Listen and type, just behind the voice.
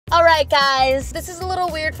Alright guys, this is a little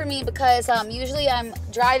weird for me because usually I'm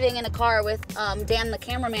driving in a car with Dan the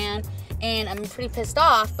cameraman, and I'm pretty pissed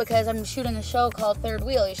off because I'm shooting a show called Third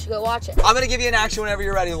Wheel. You should go watch it. I'm gonna give you an action whenever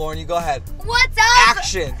you're ready, Lauren. You go ahead. What's up?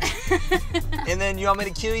 Action. And then you want me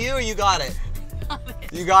to cue you or you got it?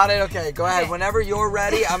 You got it? Okay, go ahead. Okay. Whenever you're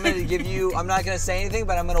ready, I'm gonna give you, I'm not gonna say anything,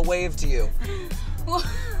 but I'm gonna wave to you.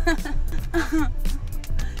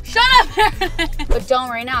 Shut up, Meredith! But don't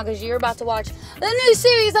right now, because you're about to watch the new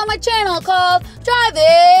series on my channel called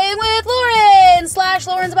Driving with Lauren /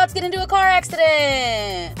 Lauren's about to get into a car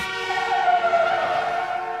accident.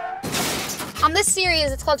 On this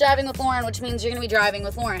series, it's called Driving with Lauren, which means you're gonna be driving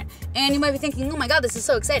with Lauren. And you might be thinking, oh my God, this is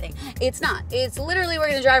so exciting. It's not. It's literally we're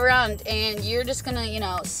gonna drive around and you're just gonna, you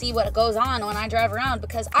know, see what goes on when I drive around,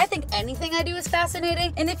 because I think anything I do is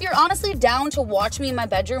fascinating. And if you're honestly down to watch me in my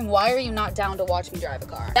bedroom, why are you not down to watch me drive a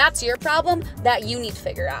car? That's your problem that you need to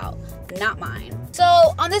figure out, not mine. So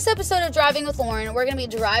on this episode of Driving with Lauren, we're gonna be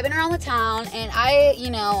driving around the town, and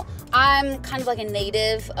I'm kind of like a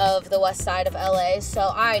native of the west side of LA, so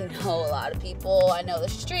I know a lot of people. I know the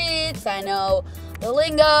streets, I know the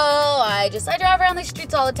lingo, I drive around these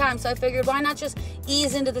streets all the time, so I figured why not just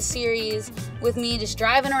ease into the series with me just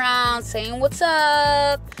driving around, saying what's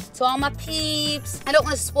up to all my peeps. I don't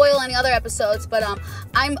want to spoil any other episodes, but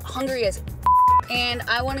I'm hungry as and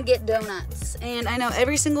I want to get donuts, and I know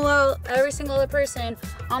every single other person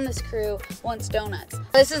on this crew wants donuts.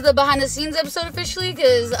 This is the behind the scenes episode officially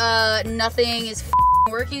because nothing is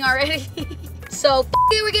working already. So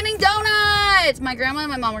we're getting donuts. My grandma and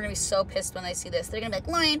my mom are gonna be so pissed when they see this. They're gonna be like,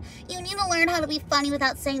 Lauren, you need to learn how to be funny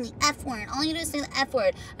without saying the F word. All you do is say the F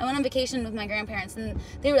word. I went on vacation with my grandparents and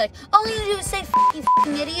they were like, all you do is say you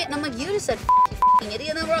fucking idiot. And I'm like, you just said you fucking idiot.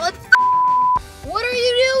 And then we're all like, what are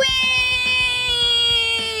you doing?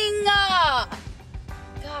 God.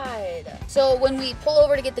 So when we pull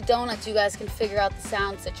over to get the donuts, you guys can figure out the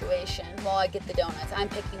sound situation while I get the donuts. I'm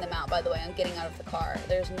picking them out, by the way. I'm getting out of the car.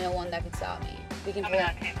 There's no one that can stop me. We can pull. You,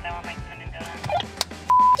 Meredith!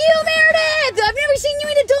 I've never seen you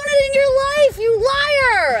eat a donut in your life, you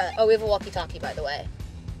liar! Oh, we have a walkie-talkie, by the way,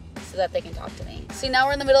 so that they can talk to me. See, now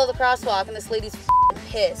we're in the middle of the crosswalk, and this lady's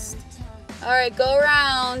pissed. All right, go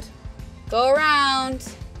around. Go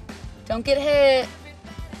around. Don't get hit.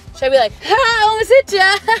 Should I be like, ha, I almost hit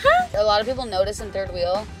ya? A lot of people notice in Third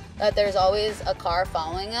Wheel that there's always a car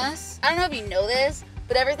following us. I don't know if you know this,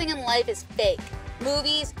 but everything in life is fake.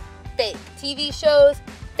 Movies, fake. TV shows,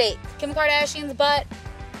 fake. Kim Kardashian's butt,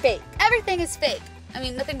 fake. Everything is fake. I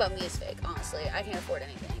mean, nothing about me is fake, honestly. I can't afford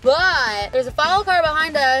anything. But there's a follow car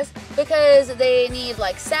behind us because they need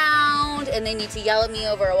like sound and they need to yell at me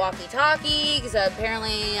over a walkie-talkie because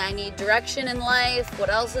apparently I need direction in life. What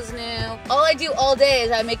else is new? All I do all day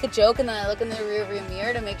is I make a joke and then I look in the rearview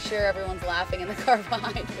mirror to make sure everyone's laughing in the car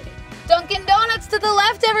behind me. Dunkin' Donuts to the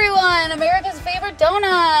left, everyone! America's favorite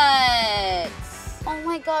donuts! Oh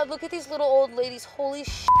my God, look at these little old ladies. Holy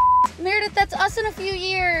shit. Meredith, that's us in a few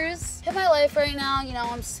years. In my life right now, you know,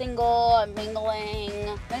 I'm single, I'm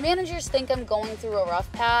mingling. My managers think I'm going through a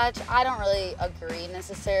rough patch. I don't really agree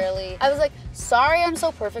necessarily. I was like, sorry I'm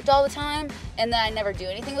so perfect all the time and that I never do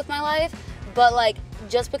anything with my life. But like,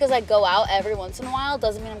 just because I go out every once in a while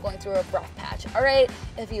doesn't mean I'm going through a rough patch. All right,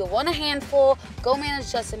 if you want a handful, go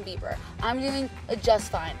manage Justin Bieber. I'm doing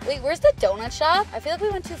just fine. Wait, where's the donut shop? I feel like we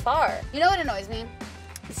went too far. You know what annoys me?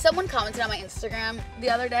 Someone commented on my Instagram the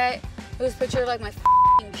other day. It was a picture of like my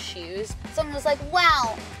shoes. Someone was like,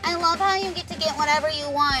 wow, I love how you get to get whatever you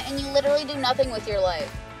want and you literally do nothing with your life.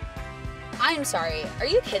 I'm sorry, are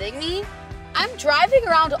you kidding me? I'm driving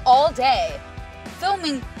around all day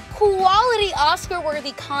filming quality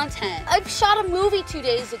Oscar-worthy content. I shot a movie 2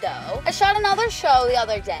 days ago. I shot another show the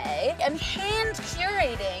other day. I'm hand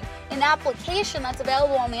curating an application that's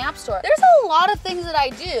available on the App Store. There's a lot of things that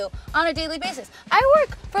I do on a daily basis. I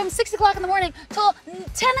work from 6 o'clock in the morning till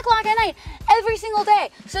 10 o'clock at night every single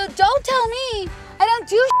day. So don't tell me I don't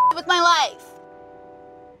do shit with my life.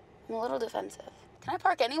 I'm a little defensive. Can I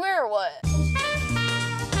park anywhere or what?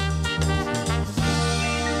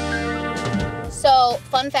 So,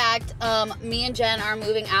 fun fact, me and Jen are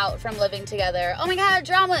moving out from living together. Oh my God,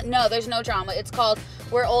 drama. No, there's no drama. It's called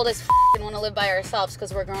we're old as and want to live by ourselves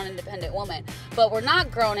because we're grown independent women. But we're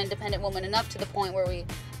not grown independent women enough to the point where we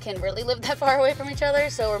can really live that far away from each other.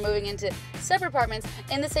 So we're moving into separate apartments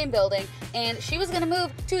in the same building. And she was going to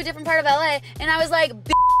move to a different part of LA. And I was like,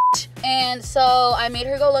 bitch. And so I made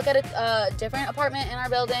her go look at a different apartment in our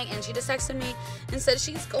building. And she just texted me and said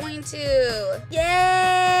she's going to. Yay!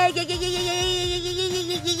 Yeah, yeah, yeah, yeah,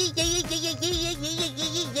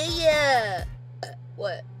 yeah, yeah.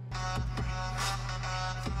 What?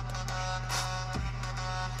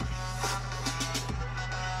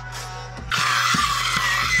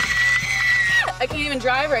 I can't even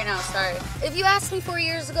drive right now, sorry. If you asked me 4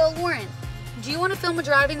 years ago, Lauren, do you want to film a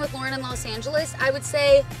driving with Lauren in Los Angeles? I would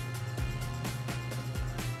say,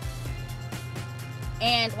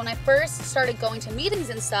 and when I first started going to meetings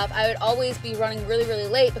and stuff, I would always be running really, really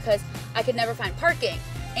late because I could never find parking.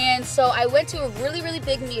 And so I went to a really, really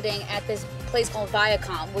big meeting at this place called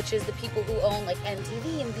Viacom, which is the people who own like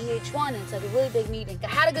MTV and VH1, and it's like a really big meeting. I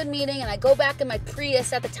had a good meeting, and I go back in my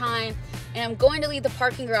Prius at the time, and I'm going to leave the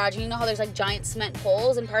parking garage, and you know how there's like giant cement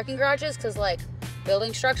poles in parking garages because like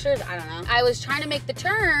building structures, I don't know. I was trying to make the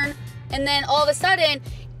turn, and then all of a sudden,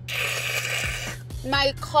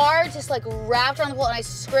 my car just like wrapped around the pole, and I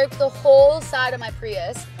scraped the whole side of my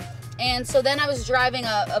Prius. And so then I was driving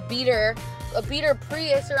a beater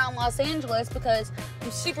Prius around Los Angeles because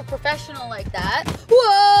I'm super professional like that.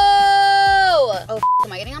 Whoa! Oh,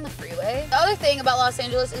 am I getting on the freeway? The other thing about Los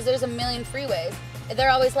Angeles is there's a million freeways. They're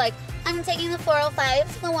always like, I'm taking the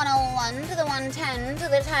 405 to the 101 to the 110 to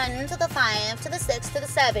the 10 to the 5 to the 6 to the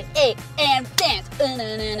 7, 8, and dance.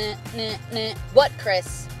 What,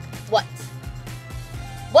 Chris? What?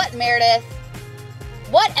 What, Meredith?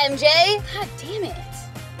 What, MJ? God damn it.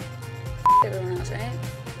 Everyone else, right?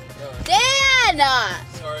 Dan!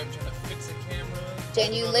 Sorry, I'm trying to fix a camera.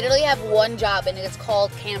 Dan, you literally have one job, and it's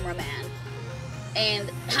called cameraman. And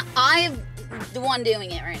I'm the one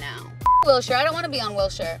doing it right now. Wilshire, I don't want to be on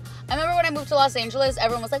Wilshire. I remember when I moved to Los Angeles,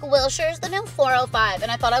 everyone was like, Wilshire's the new 405.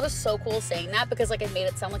 And I thought I was so cool saying that because like it made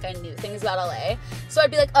it sound like I knew things about LA. So I'd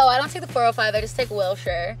be like, oh, I don't take the 405, I just take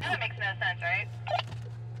Wilshire. That makes no sense, right?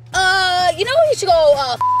 You know you should go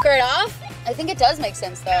right off? I think it does make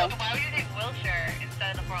sense though. No, but why would you take Wilshire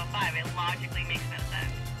instead of the 405? It logically makes no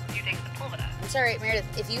sense. You take the Pulvita. I'm sorry,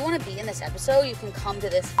 Meredith, if you want to be in this episode, you can come to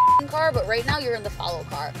this car, but right now you're in the follow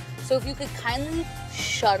car. So if you could kindly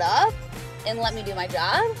shut up and let me do my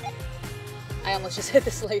job. I almost just hit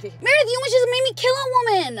this lady. Meredith, you almost just made me kill a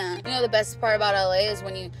woman. You know the best part about LA is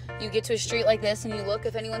when you get to a street like this and you look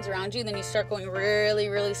if anyone's around you, then you start going really,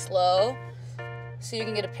 really slow. So you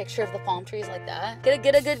can get a picture of the palm trees like that. Get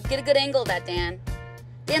a good angle of that, Dan.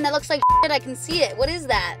 Dan, that looks like shit. I can see it. What is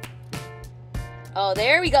that? Oh,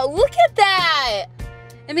 there we go. Look at that.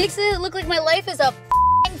 It makes it look like my life is a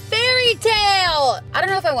fairy tale. I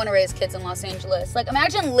don't know if I want to raise kids in Los Angeles. Like,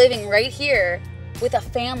 imagine living right here with a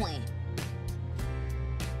family.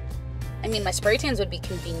 I mean, my spray tans would be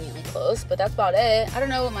conveniently close, but that's about it. I don't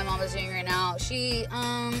know what my mom is doing right now. She,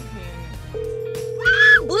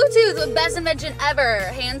 Bluetooth, the best invention ever.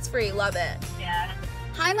 Hands-free, love it. Yeah.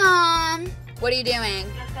 Hi, Mom. What are you doing?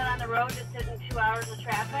 Just got on the road, just sitting 2 hours of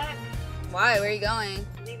traffic. Why? Where are you going?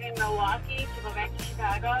 Leaving Milwaukee to go back to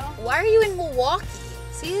Chicago. Why are you in Milwaukee?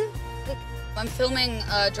 See? Like, I'm filming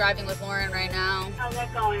Driving with Lauren right now. How's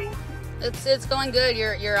that going? It's going good.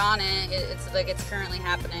 You're on it. It's like it's currently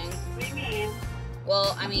happening. What do you mean?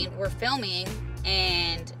 Well, I mean, we're filming,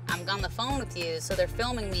 and I'm on the phone with you, so they're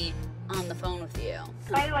filming me on the phone with you.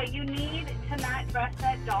 By the way, you need to not dress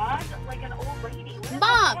that dog like an old lady. What is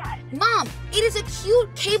that? Mom, it is a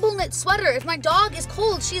cute cable knit sweater. If my dog is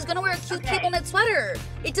cold, she's gonna wear a cute cable knit sweater.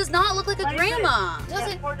 It does not look like a grandma.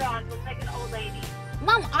 That poor dog looks like an old lady.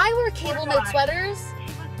 Mom, I wear cable knit sweaters. She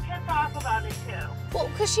was pissed off about it too. Well,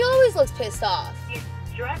 because she always looks pissed off. You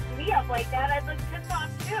dressed me up like that, I'd look pissed off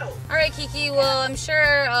too. All right, Kiki. Well, I'm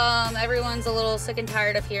sure everyone's a little sick and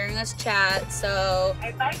tired of hearing us chat. So.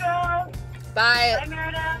 Hey, bye, girls. Bye. Bye,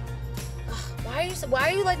 Meredith. Ugh, why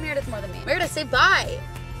are you like Meredith more than me? Meredith, say bye.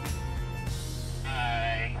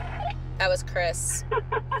 Bye. That was Chris.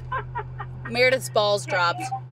 Meredith's balls dropped.